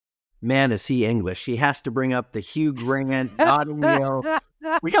Man, is he English. He has to bring up the Hugh Grant, Notting Hill.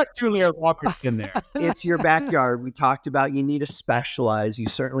 We got Julia Roberts in there. It's your backyard. We talked about you need to specialize. You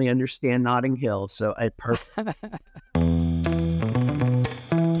certainly understand Notting Hill, so perfect.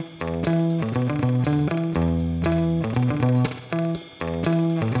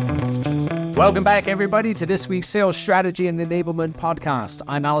 Welcome back, everybody, to this week's Sales Strategy and Enablement Podcast.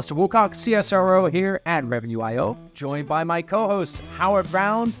 I'm Alistair Woolcock, CSRO here at Revenue.io, joined by my co-host, Howard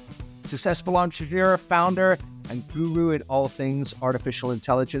Brown, successful entrepreneur, founder, and guru in all things artificial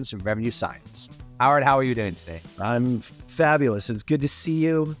intelligence and revenue science. Howard, how are you doing today? I'm fabulous. It's good to see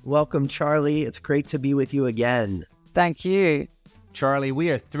you. Welcome, Charlie. It's great to be with you again. Thank you. Charlie,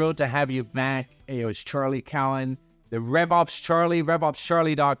 we are thrilled to have you back. It's Charlie Cowan, the RevOps Charlie,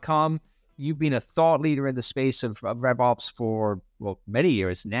 RevOpsCharlie.com. You've been a thought leader in the space of RevOps for, many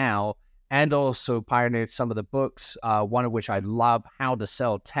years now, and also pioneered some of the books, one of which I love, How to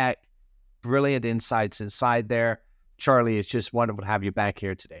Sell Tech. Brilliant insights inside there. Charlie, it's just wonderful to have you back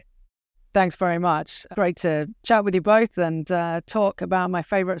here today. Thanks very much. Great to chat with you both and talk about my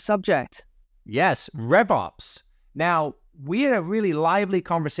favorite subject. Yes, RevOps. Now, we had a really lively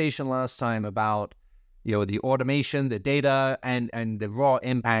conversation last time about the automation, the data, and the raw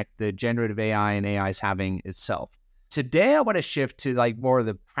impact that generative AI and AI is having itself. Today, I want to shift to more of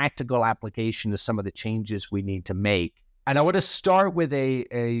the practical application of some of the changes we need to make. And I want to start with a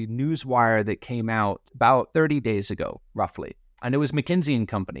newswire that came out about 30 days ago, roughly. And it was McKinsey &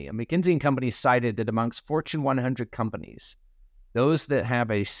 Company. And McKinsey & Company cited that amongst Fortune 100 companies, those that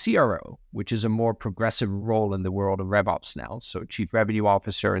have a CRO, which is a more progressive role in the world of RevOps now, so Chief Revenue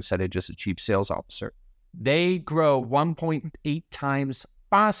Officer instead of just a Chief Sales Officer, they grow 1.8 times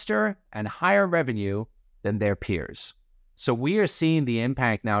faster and higher revenue than their peers. So we are seeing the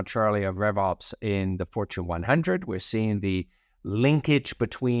impact now, Charlie, of RevOps in the Fortune 100. We're seeing the linkage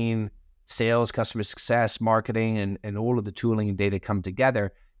between sales, customer success, marketing, and all of the tooling and data come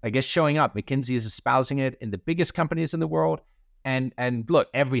together. I guess showing up, McKinsey is espousing it in the biggest companies in the world. And look,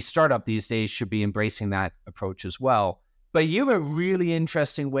 every startup these days should be embracing that approach as well. But you have a really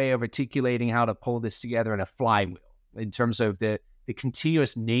interesting way of articulating how to pull this together in a flywheel in terms of the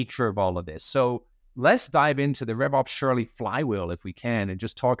continuous nature of all of this. So let's dive into the RevOps Charlie flywheel if we can, and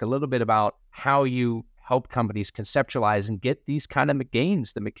just talk a little bit about how you help companies conceptualize and get these kind of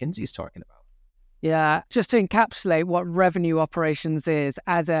gains that McKinsey's talking about. Yeah, just to encapsulate what revenue operations is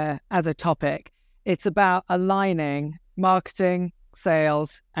as a topic, it's about aligning marketing,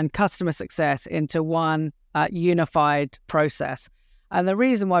 sales, and customer success into one unified process. And the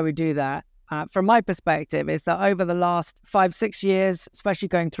reason why we do that, from my perspective, is that over the last 5-6 years, especially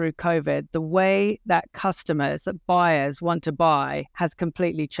going through COVID, the way that customers, that buyers want to buy has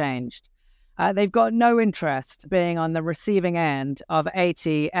completely changed. They've got no interest being on the receiving end of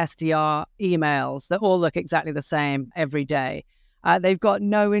 80 SDR emails that all look exactly the same every day. They've got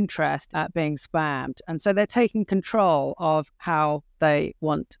no interest at being spammed. And so they're taking control of how they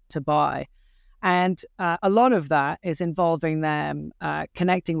want to buy. And a lot of that is involving them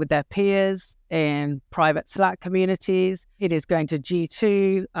connecting with their peers in private Slack communities. It is going to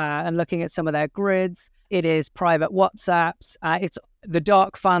G2 and looking at some of their grids. It is private WhatsApps. It's the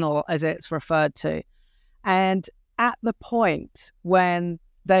dark funnel, as it's referred to. And at the point when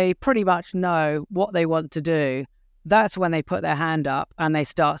they pretty much know what they want to do, that's when they put their hand up and they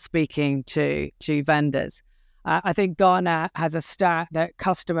start speaking to vendors. I think Gartner has a stat that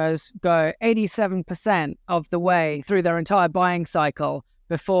customers go 87% of the way through their entire buying cycle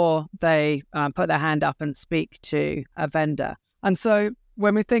before they put their hand up and speak to a vendor. And so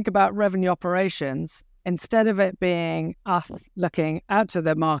when we think about revenue operations, instead of it being us looking out to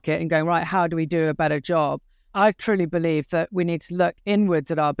the market and going, right, how do we do a better job? I truly believe that we need to look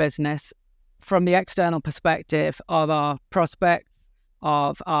inwards at our business from the external perspective of our prospects,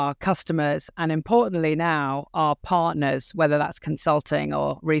 of our customers, and importantly now, our partners, whether that's consulting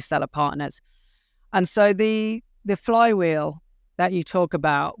or reseller partners. And so the flywheel that you talk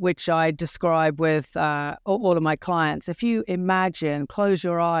about, which I describe with all of my clients, if you imagine, close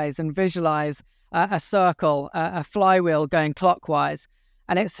your eyes and visualize a circle, a flywheel going clockwise,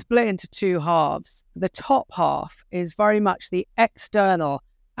 and it's split into two halves. The top half is very much the external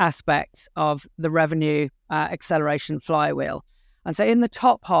aspects of the revenue acceleration flywheel. And so in the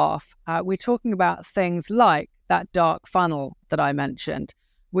top half, we're talking about things like that dark funnel that I mentioned.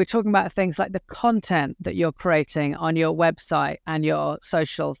 We're talking about things like the content that you're creating on your website and your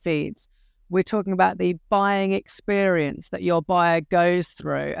social feeds. We're talking about the buying experience that your buyer goes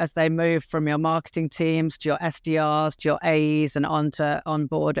through as they move from your marketing teams to your SDRs, to your AEs, and on to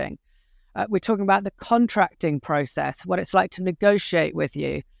onboarding. We're talking about the contracting process, what it's like to negotiate with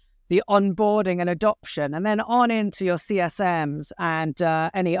you, the onboarding and adoption, and then on into your CSMs and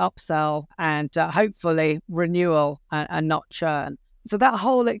any upsell and hopefully renewal and not churn. So that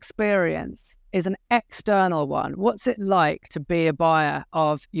whole experience is an external one. What's it like to be a buyer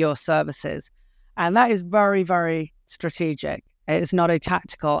of your services? And that is very, very strategic. It is not a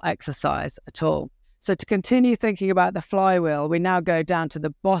tactical exercise at all. So to continue thinking about the flywheel, we now go down to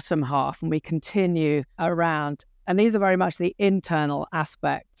the bottom half and we continue around. And these are very much the internal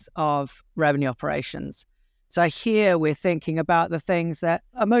aspects of revenue operations. So here we're thinking about the things that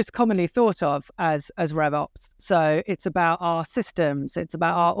are most commonly thought of as RevOps. So it's about our systems, it's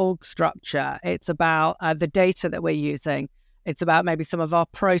about our org structure, it's about the data that we're using, it's about maybe some of our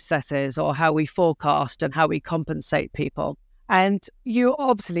processes or how we forecast and how we compensate people. And you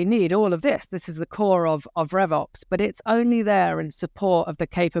obviously need all of this. This is the core of RevOps, but it's only there in support of the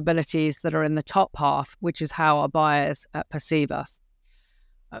capabilities that are in the top half, which is how our buyers perceive us.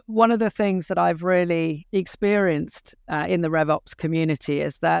 One of the things that I've really experienced in the RevOps community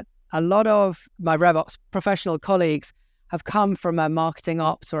is that a lot of my RevOps professional colleagues have come from a marketing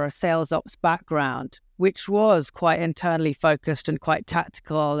ops or a sales ops background, which was quite internally focused and quite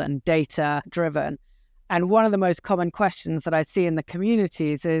tactical and data driven. And one of the most common questions that I see in the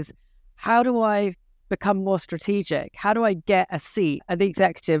communities is, how do I become more strategic? How do I get a seat at the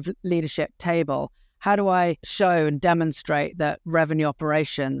executive leadership table? How do I show and demonstrate that revenue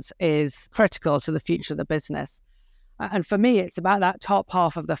operations is critical to the future of the business? And for me, it's about that top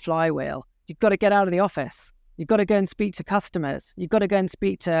half of the flywheel. You've got to get out of the office. You've got to go and speak to customers. You've got to go and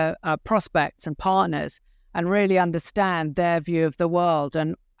speak to prospects and partners and really understand their view of the world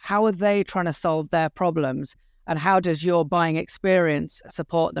and how are they trying to solve their problems, and how does your buying experience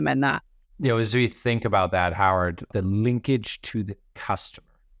support them in that? As we think about that, Howard, the linkage to the customer,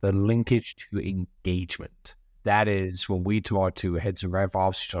 the linkage to engagement, that is when we talk to heads of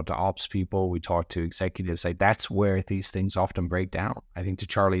RevOps, we talk to ops people, we talk to executives, like that's where these things often break down. I think to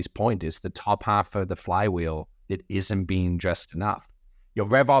Charlie's point is the top half of the flywheel, it isn't being dressed enough.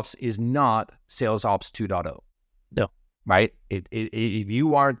 RevOps is not sales ops 2.0. No. Right? If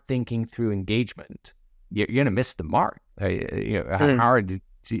you aren't thinking through engagement, you're going to miss the mark. Howard,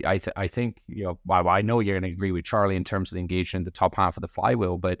 I think, I know you're going to agree with Charlie in terms of the engagement, the top half of the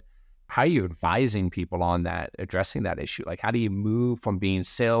flywheel, but how are you advising people on that, addressing that issue? Like, how do you move from being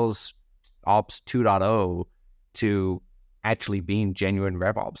sales ops 2.0 to actually being genuine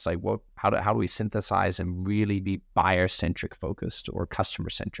RevOps? Like, how do we synthesize and really be buyer-centric focused or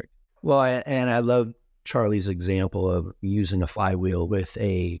customer-centric? Well, and I love Charlie's example of using a flywheel with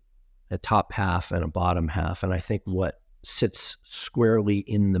a top half and a bottom half. And I think what sits squarely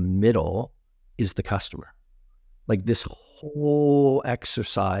in the middle is the customer. Like, this whole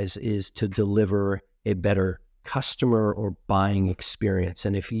exercise is to deliver a better customer or buying experience.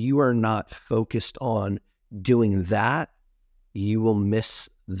 And if you are not focused on doing that, you will miss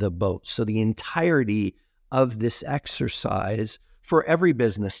the boat. So the entirety of this exercise for every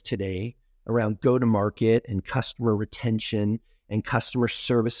business today around go-to-market and customer retention and customer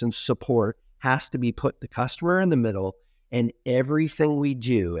service and support has to be put the customer in the middle. And everything we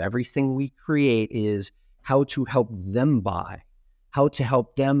do, everything we create is how to help them buy, how to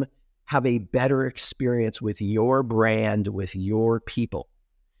help them have a better experience with your brand, with your people.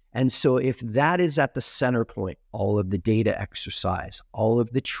 And so if that is at the center point, all of the data exercise, all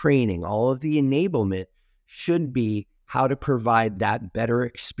of the training, all of the enablement should be how to provide that better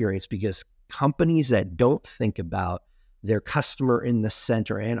experience, because companies that don't think about their customer in the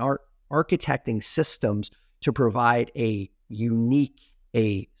center and are architecting systems to provide a unique,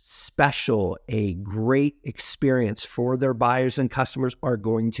 a special, a great experience for their buyers and customers are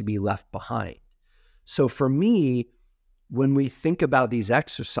going to be left behind. So for me, when we think about these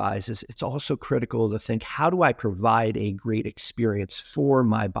exercises, it's also critical to think, how do I provide a great experience for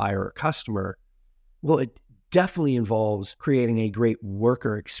my buyer or customer? Well, it definitely involves creating a great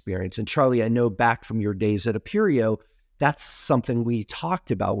worker experience. And Charlie, I know back from your days at Aperio, that's something we talked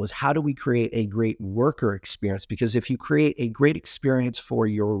about, was how do we create a great worker experience? Because if you create a great experience for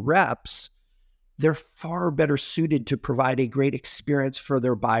your reps, they're far better suited to provide a great experience for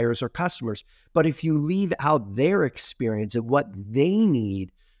their buyers or customers. But if you leave out their experience and what they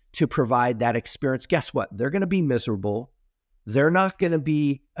need to provide that experience, guess what? They're going to be miserable. They're not going to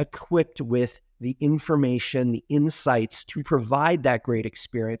be equipped with the information, the insights to provide that great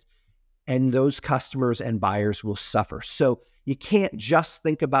experience, and those customers and buyers will suffer. So you can't just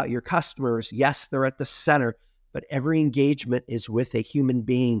think about your customers. Yes, they're at the center, but every engagement is with a human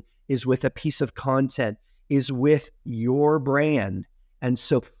being, is with a piece of content, is with your brand. And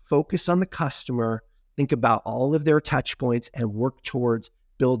so focus on the customer, think about all of their touch points, and work towards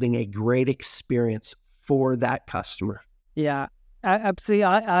building a great experience for that customer. Yeah, absolutely.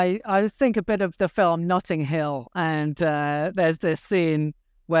 I think a bit of the film Notting Hill, and there's this scene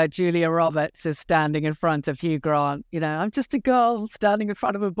where Julia Roberts is standing in front of Hugh Grant. I'm just a girl standing in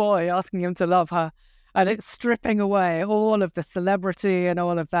front of a boy asking him to love her. And it's stripping away all of the celebrity and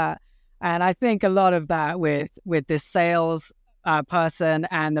all of that. And I think a lot of that with this sales person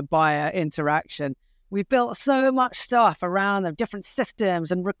and the buyer interaction, we built so much stuff around the different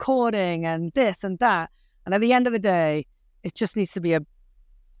systems and recording and this and that. And at the end of the day, it just needs to be a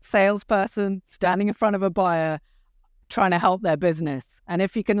salesperson standing in front of a buyer trying to help their business. And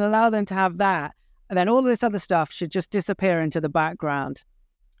if you can allow them to have that, then all this other stuff should just disappear into the background.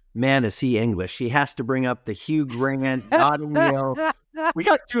 Man, is he English. He has to bring up the Hugh Grant, Notting Hill. We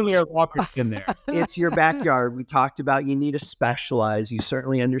got Julia Roberts in there. It's your backyard. We talked about you need to specialize. You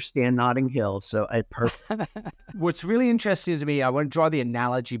certainly understand Notting Hill. So perfect. What's really interesting to me, I want to draw the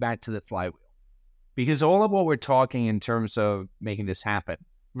analogy back to the flywheel. Because all of what we're talking in terms of making this happen,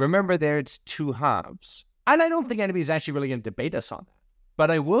 remember it's two halves. And I don't think anybody's actually really going to debate us on that.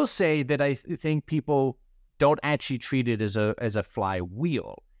 But I will say that I think people don't actually treat it as a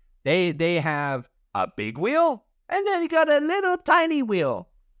flywheel. They have a big wheel, and then you got a little tiny wheel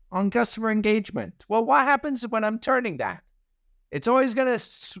on customer engagement. Well, what happens when I'm turning that? It's always going to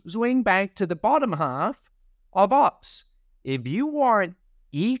swing back to the bottom half of ops. If you aren't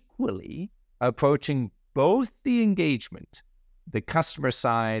equally approaching both the engagement, the customer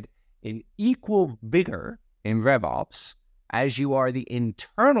side, in equal vigor in RevOps as you are the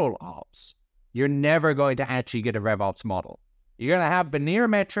internal ops, you're never going to actually get a RevOps model. You're going to have veneer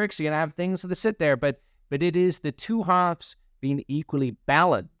metrics, you're going to have things that sit there, but it is the two halves being equally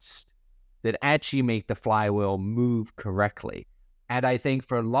balanced that actually make the flywheel move correctly. And I think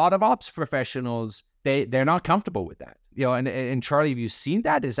for a lot of ops professionals, they're not comfortable with that. And Charlie, have you seen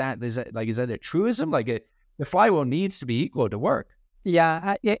that? Is that a truism? The flywheel needs to be equal to work.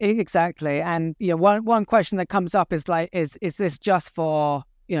 Yeah, exactly. And one question that comes up is is this just for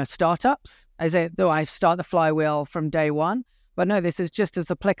startups? Do I start the flywheel from day one? But no, this is just as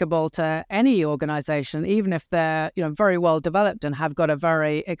applicable to any organization, even if they're very well developed and have got a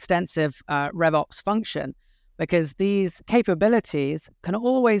very extensive RevOps function, because these capabilities can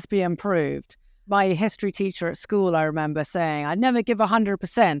always be improved. My history teacher at school, I remember saying, I'd never give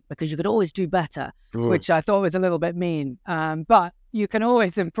 100% because you could always do better, which I thought was a little bit mean. But you can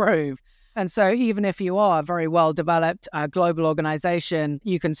always improve. And so even if you are a very well-developed global organization,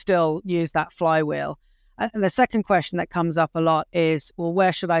 you can still use that flywheel. And the second question that comes up a lot is, well,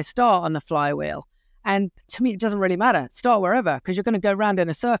 where should I start on the flywheel? And to me, it doesn't really matter. Start wherever, because you're going to go round in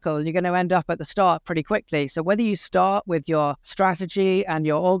a circle and you're going to end up at the start pretty quickly. So whether you start with your strategy and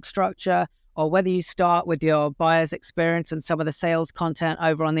your org structure, or whether you start with your buyer's experience and some of the sales content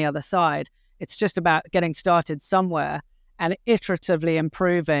over on the other side, it's just about getting started somewhere and iteratively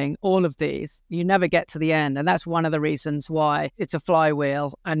improving all of these. You never get to the end. And that's one of the reasons why it's a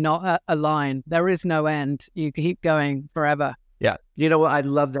flywheel and not a line. There is no end. You keep going forever. Yeah. I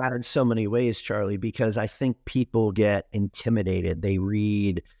love that in so many ways, Charlie, because I think people get intimidated. They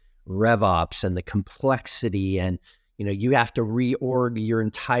read RevOps and the complexity and, you have to reorg your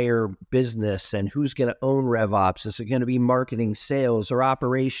entire business and who's going to own RevOps? Is it going to be marketing, sales, or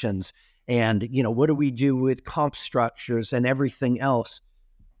operations? And, what do we do with comp structures and everything else?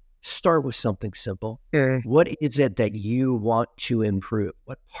 Start with something simple. What is it that you want to improve?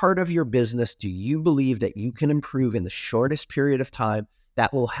 What part of your business do you believe that you can improve in the shortest period of time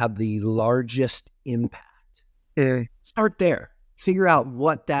that will have the largest impact? Start there. Figure out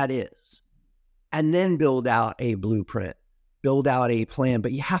what that is. And then build out a blueprint, build out a plan,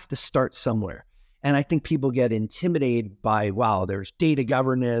 but you have to start somewhere. And I think people get intimidated by, wow, there's data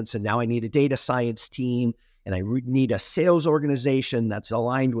governance, and now I need a data science team, and I need a sales organization that's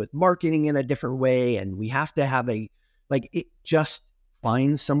aligned with marketing in a different way. And we have to have just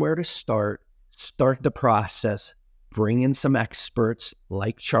find somewhere to start the process, bring in some experts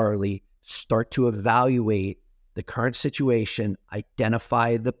like Charlie, start to evaluate the current situation,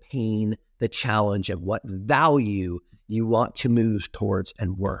 identify the pain, the challenge, and what value you want to move towards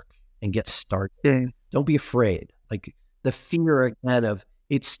and work and get started. Don't be afraid. The fear again of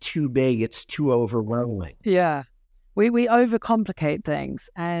it's too big, it's too overwhelming. Yeah. We overcomplicate things,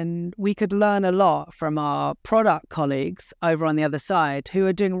 and we could learn a lot from our product colleagues over on the other side who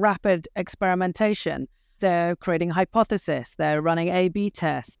are doing rapid experimentation. They're creating hypothesis, they're running A/B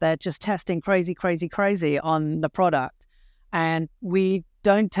tests, they're just testing crazy on the product. And we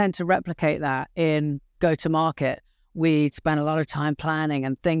don't tend to replicate that in go-to-market. We spend a lot of time planning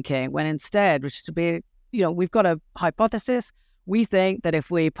and thinking, when instead, which to be, we've got a hypothesis, We think that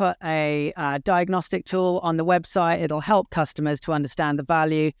if we put a diagnostic tool on the website, it'll help customers to understand the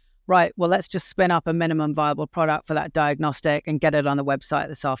value. Right, well, let's just spin up a minimum viable product for that diagnostic and get it on the website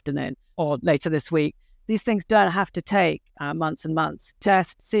this afternoon or later this week. These things don't have to take months and months.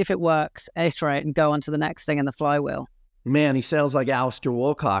 Test, see if it works, iterate, and go on to the next thing in the flywheel. Man, he sounds like Alistair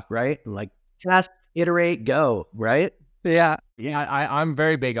Wilcock, right? Like test, iterate, go, right? Yeah. Yeah, I'm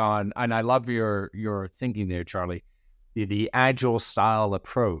very big on, and I love your thinking there, Charlie. The agile style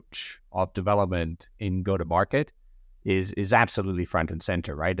approach of development in go-to-market is absolutely front and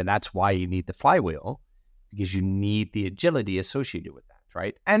center, right? And that's why you need the flywheel, because you need the agility associated with that,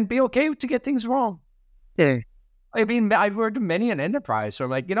 right? And be okay to get things wrong. Yeah. I mean, I've worked in many an enterprise, so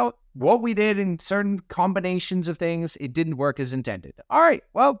I'm like, what we did in certain combinations of things, it didn't work as intended. All right,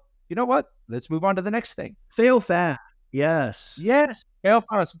 well, you know what? Let's move on to the next thing. Fail fast. Yes. Yes, fail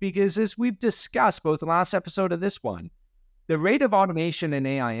fast, because as we've discussed both the last episode and this one, the rate of automation and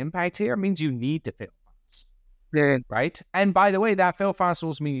AI impact here means you need to fail fast. Yeah. Right? And by the way, that fail fast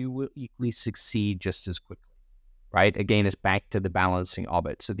will mean you will equally succeed just as quickly. Right? Again, it's back to the balancing of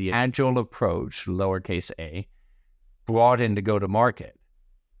it. So the agile approach, lowercase a, brought into go-to-market,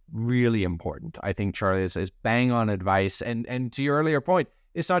 really important. I think Charlie is bang on advice. And to your earlier point,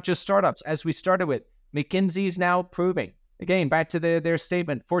 it's not just startups. As we started with, McKinsey's now proving, again, back to their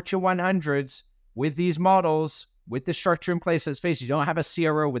statement, Fortune 100s with these models, with the structure in place, let's face it, you don't have a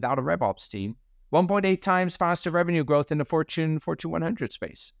CRO without a RevOps team. 1.8 times faster revenue growth in the Fortune 100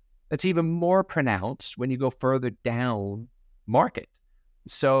 space. That's even more pronounced when you go further down market.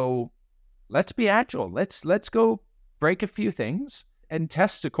 So let's be agile. Let's go break a few things and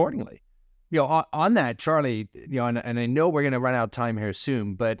test accordingly. On that, Charlie, and I know we're going to run out of time here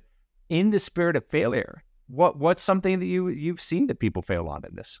soon, but in the spirit of failure, what's something that you've seen that people fail on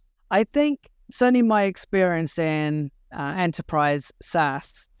in this? I think certainly my experience in enterprise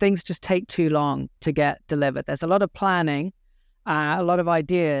SaaS, things just take too long to get delivered. There's a lot of planning, a lot of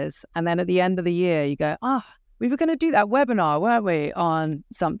ideas, and then at the end of the year, you go, we were going to do that webinar, weren't we, on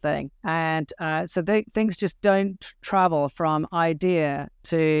something? And so things just don't travel from idea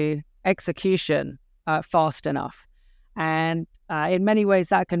to execution fast enough. And in many ways,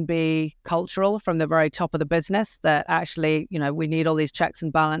 that can be cultural from the very top of the business, that actually, we need all these checks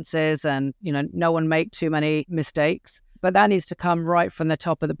and balances and, no one make too many mistakes. But that needs to come right from the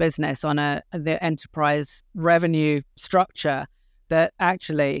top of the business on the enterprise revenue structure, that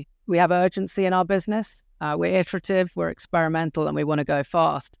actually we have urgency in our business. We're iterative, we're experimental, and we want to go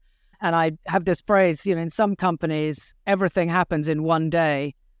fast. And I have this phrase, in some companies, everything happens in one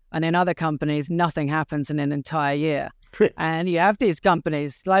day, and in other companies, nothing happens in an entire year. And you have these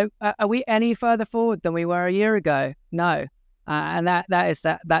companies like, are we any further forward than we were a year ago? No. And that is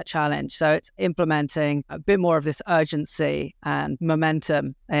that challenge. So it's implementing a bit more of this urgency and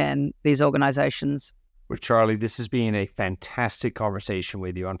momentum in these organizations. Well, Charlie, this has been a fantastic conversation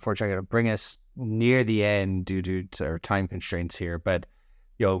with you. Unfortunately, I'm going to bring us near the end due to our time constraints here. But,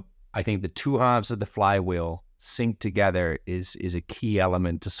 I think the two halves of the flywheel sync together is a key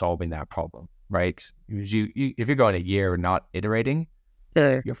element to solving that problem, right? If you're going a year and not iterating,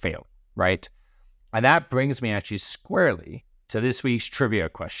 you're failing, right? And that brings me actually squarely to this week's trivia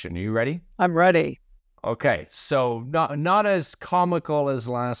question. Are you ready? I'm ready. Okay, so not as comical as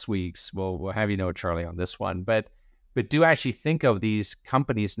last week's. We'll have Charlie, on this one, but do actually think of these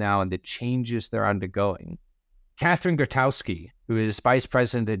companies now and the changes they're undergoing. Catherine Grotowski, who is vice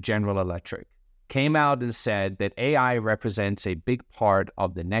president at General Electric, came out and said that AI represents a big part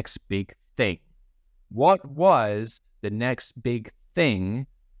of the next big thing. What was the next big thing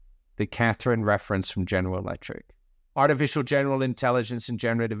that Catherine referenced from General Electric? Artificial general intelligence and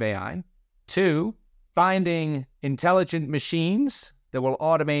generative AI. 2, finding intelligent machines that will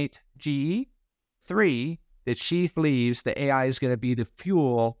automate GE. 3, that she believes that AI is going to be the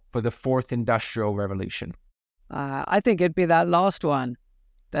fuel for the 4th industrial revolution. I think it'd be that last one,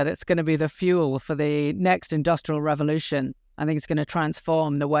 that it's going to be the fuel for the next industrial revolution. I think it's going to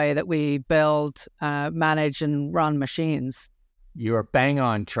transform the way that we build, manage, and run machines. You're bang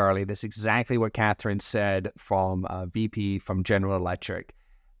on, Charlie. That's exactly what Catherine said from VP from General Electric.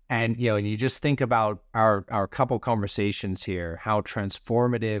 And, and you just think about our couple conversations here, how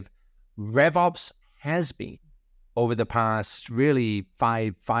transformative RevOps has been over the past really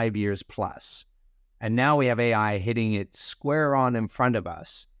five years plus. And now we have AI hitting it square on in front of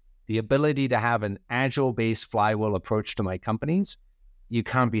us. The ability to have an agile-based flywheel approach to my companies, you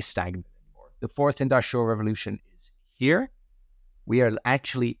can't be stagnant anymore. The 4th industrial revolution is here. We are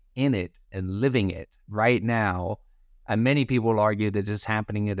actually in it and living it right now. And many people argue that it's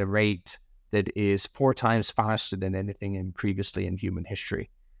happening at a rate that is 4 times faster than anything previously in human history.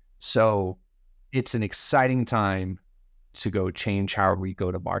 So it's an exciting time to go change how we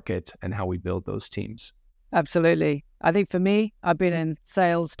go to market and how we build those teams. Absolutely. I think for me, I've been in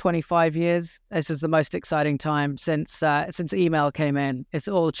sales 25 years. This is the most exciting time since email came in. It's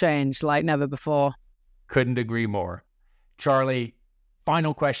all changed like never before. Couldn't agree more. Charlie,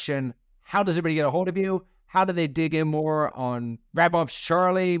 final question. How does everybody get a hold of you? How do they dig in more on RevOps,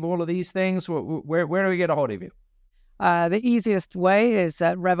 Charlie, all of these things? Where do we get a hold of you? The easiest way is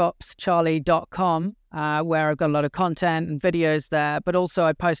at RevOpsCharlie.com, where I've got a lot of content and videos there, but also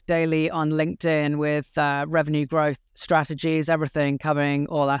I post daily on LinkedIn with revenue growth strategies, everything covering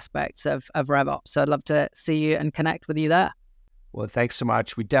all aspects of RevOps. So I'd love to see you and connect with you there. Well, thanks so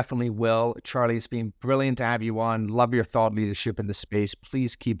much. We definitely will. Charlie, it's been brilliant to have you on. Love your thought leadership in the space.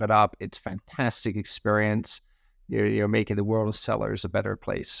 Please keep it up. It's a fantastic experience. You're making the world of sellers a better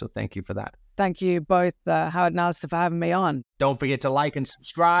place. So thank you for that. Thank you both, Howard and Alistair, for having me on. Don't forget to like and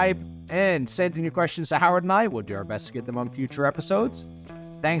subscribe and send in your questions to Howard and I. We'll do our best to get them on future episodes.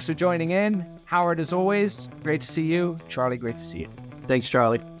 Thanks for joining in. Howard, as always, great to see you. Charlie, great to see you. Thanks,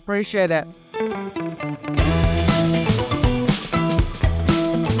 Charlie. Appreciate it.